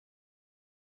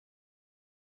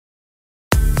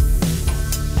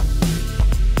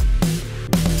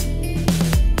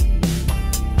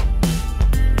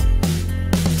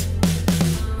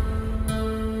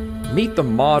Meet the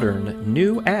modern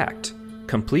new Act,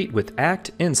 complete with Act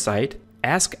Insight,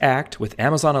 Ask Act with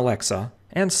Amazon Alexa,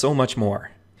 and so much more.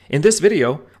 In this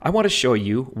video, I want to show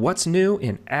you what's new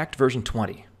in Act version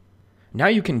 20. Now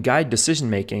you can guide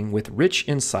decision-making with rich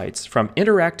insights from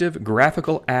interactive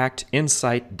graphical Act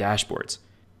Insight dashboards.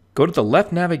 Go to the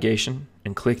left navigation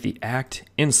and click the Act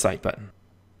Insight button.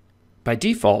 By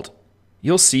default,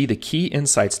 you'll see the Key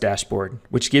Insights dashboard,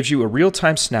 which gives you a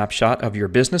real-time snapshot of your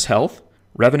business health,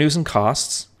 revenues and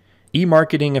costs,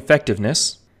 e-marketing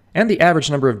effectiveness, and the average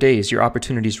number of days your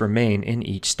opportunities remain in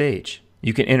each stage.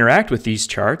 You can interact with these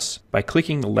charts by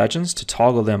clicking the legends to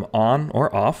toggle them on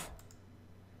or off,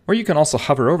 or you can also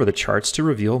hover over the charts to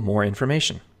reveal more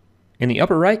information. In the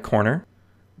upper right corner,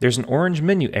 there's an orange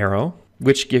menu arrow,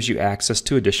 which gives you access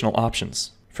to additional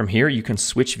options. From here, you can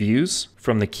switch views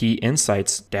from the Key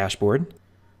Insights dashboard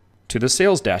to the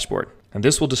Sales dashboard, and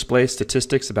this will display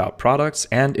statistics about products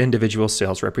and individual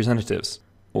sales representatives.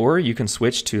 Or you can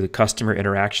switch to the Customer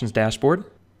Interactions dashboard.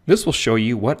 This will show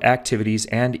you what activities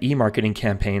and e-marketing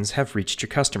campaigns have reached your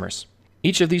customers.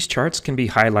 Each of these charts can be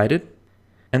highlighted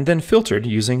and then filtered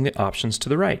using the options to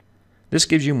the right. This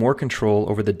gives you more control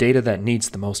over the data that needs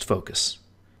the most focus.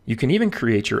 You can even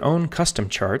create your own custom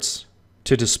charts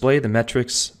to display the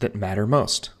metrics that matter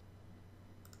most.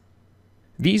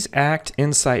 These Act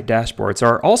Insight dashboards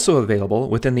are also available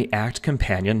within the Act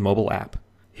Companion mobile app.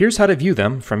 Here's how to view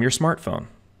them from your smartphone.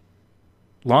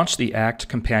 Launch the Act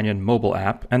Companion mobile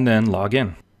app and then log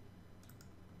in.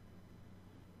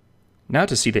 Now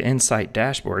to see the Insight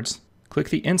dashboards, click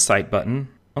the Insight button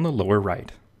on the lower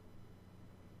right.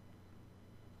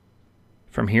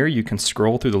 From here, you can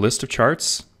scroll through the list of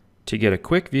charts to get a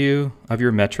quick view of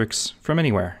your metrics from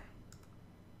anywhere.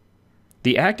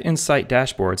 The Act Insight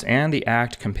dashboards and the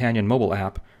Act Companion mobile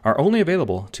app are only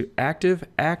available to active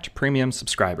Act Premium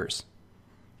subscribers.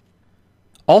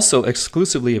 Also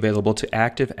exclusively available to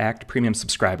active Act Premium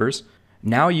subscribers,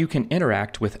 now you can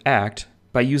interact with Act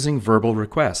by using verbal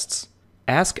requests.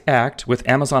 Ask Act with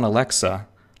Amazon Alexa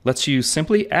lets you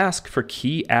simply ask for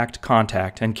key Act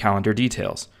contact and calendar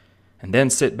details, and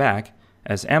then sit back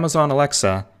as Amazon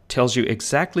Alexa tells you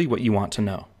exactly what you want to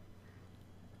know.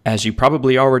 As you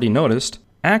probably already noticed,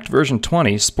 Act version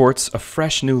 20 sports a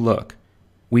fresh new look.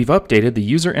 We've updated the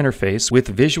user interface with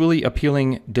visually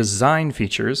appealing design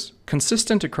features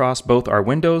consistent across both our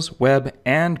Windows, web,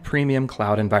 and premium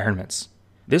cloud environments.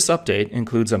 This update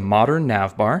includes a modern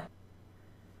navbar,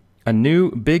 a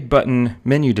new big button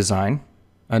menu design,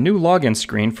 a new login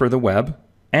screen for the web,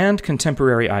 and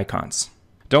contemporary icons.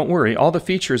 Don't worry, all the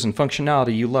features and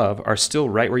functionality you love are still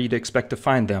right where you'd expect to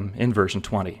find them in version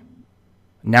 20.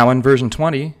 Now in version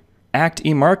 20, Act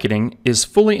eMarketing is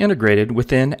fully integrated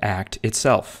within Act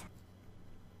itself.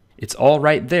 It's all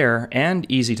right there and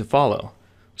easy to follow,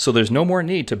 so there's no more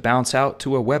need to bounce out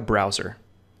to a web browser.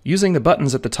 Using the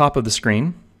buttons at the top of the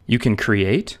screen, you can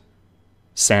create,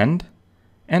 send,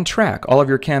 and track all of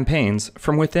your campaigns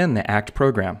from within the Act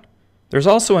program. There's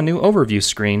also a new overview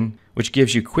screen which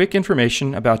gives you quick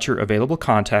information about your available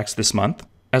contacts this month,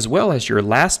 as well as your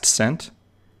last sent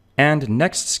and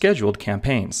next scheduled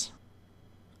campaigns.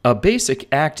 A basic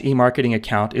Act eMarketing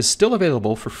account is still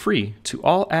available for free to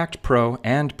all Act Pro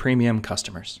and Premium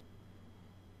customers.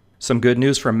 Some good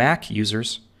news for Mac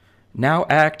users. Now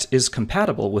Act is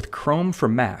compatible with Chrome for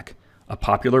Mac, a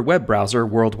popular web browser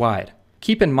worldwide.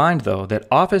 Keep in mind though that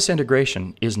Office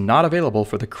integration is not available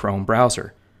for the Chrome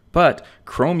browser, but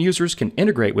Chrome users can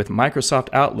integrate with Microsoft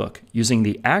Outlook using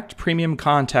the Act Premium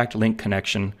Contact Link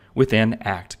connection within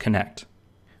Act Connect.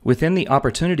 Within the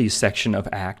Opportunities section of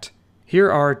Act,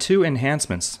 here are two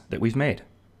enhancements that we've made.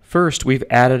 First, we've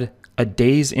added a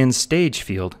Days in Stage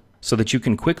field so that you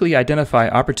can quickly identify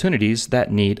opportunities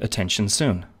that need attention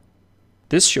soon.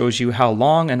 This shows you how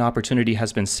long an opportunity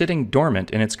has been sitting dormant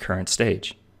in its current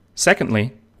stage.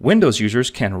 Secondly, Windows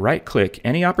users can right-click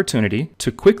any opportunity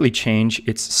to quickly change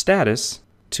its status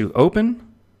to Open,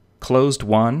 Closed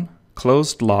Won,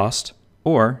 Closed Lost,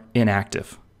 or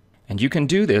Inactive. And you can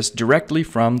do this directly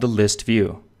from the list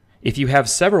view. If you have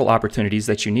several opportunities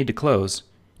that you need to close,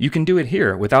 you can do it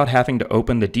here without having to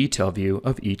open the detail view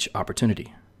of each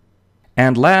opportunity.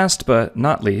 And last but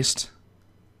not least,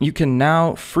 you can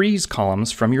now freeze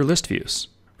columns from your list views.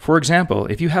 For example,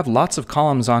 if you have lots of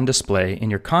columns on display in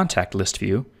your contact list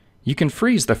view, you can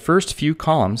freeze the first few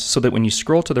columns so that when you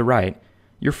scroll to the right,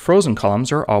 your frozen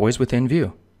columns are always within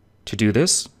view. To do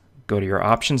this, go to your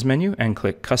Options menu and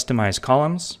click Customize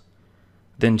Columns,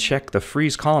 then check the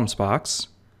Freeze Columns box,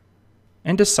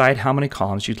 and decide how many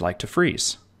columns you'd like to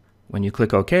freeze. When you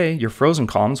click OK, your frozen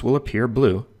columns will appear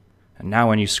blue, and now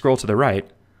when you scroll to the right,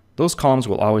 those columns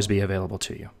will always be available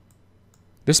to you.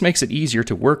 This makes it easier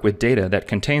to work with data that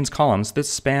contains columns that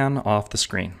span off the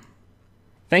screen.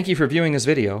 Thank you for viewing this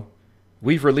video.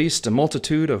 We've released a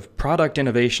multitude of product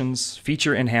innovations,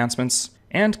 feature enhancements,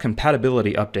 and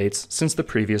compatibility updates since the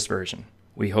previous version.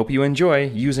 We hope you enjoy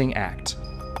using ACT.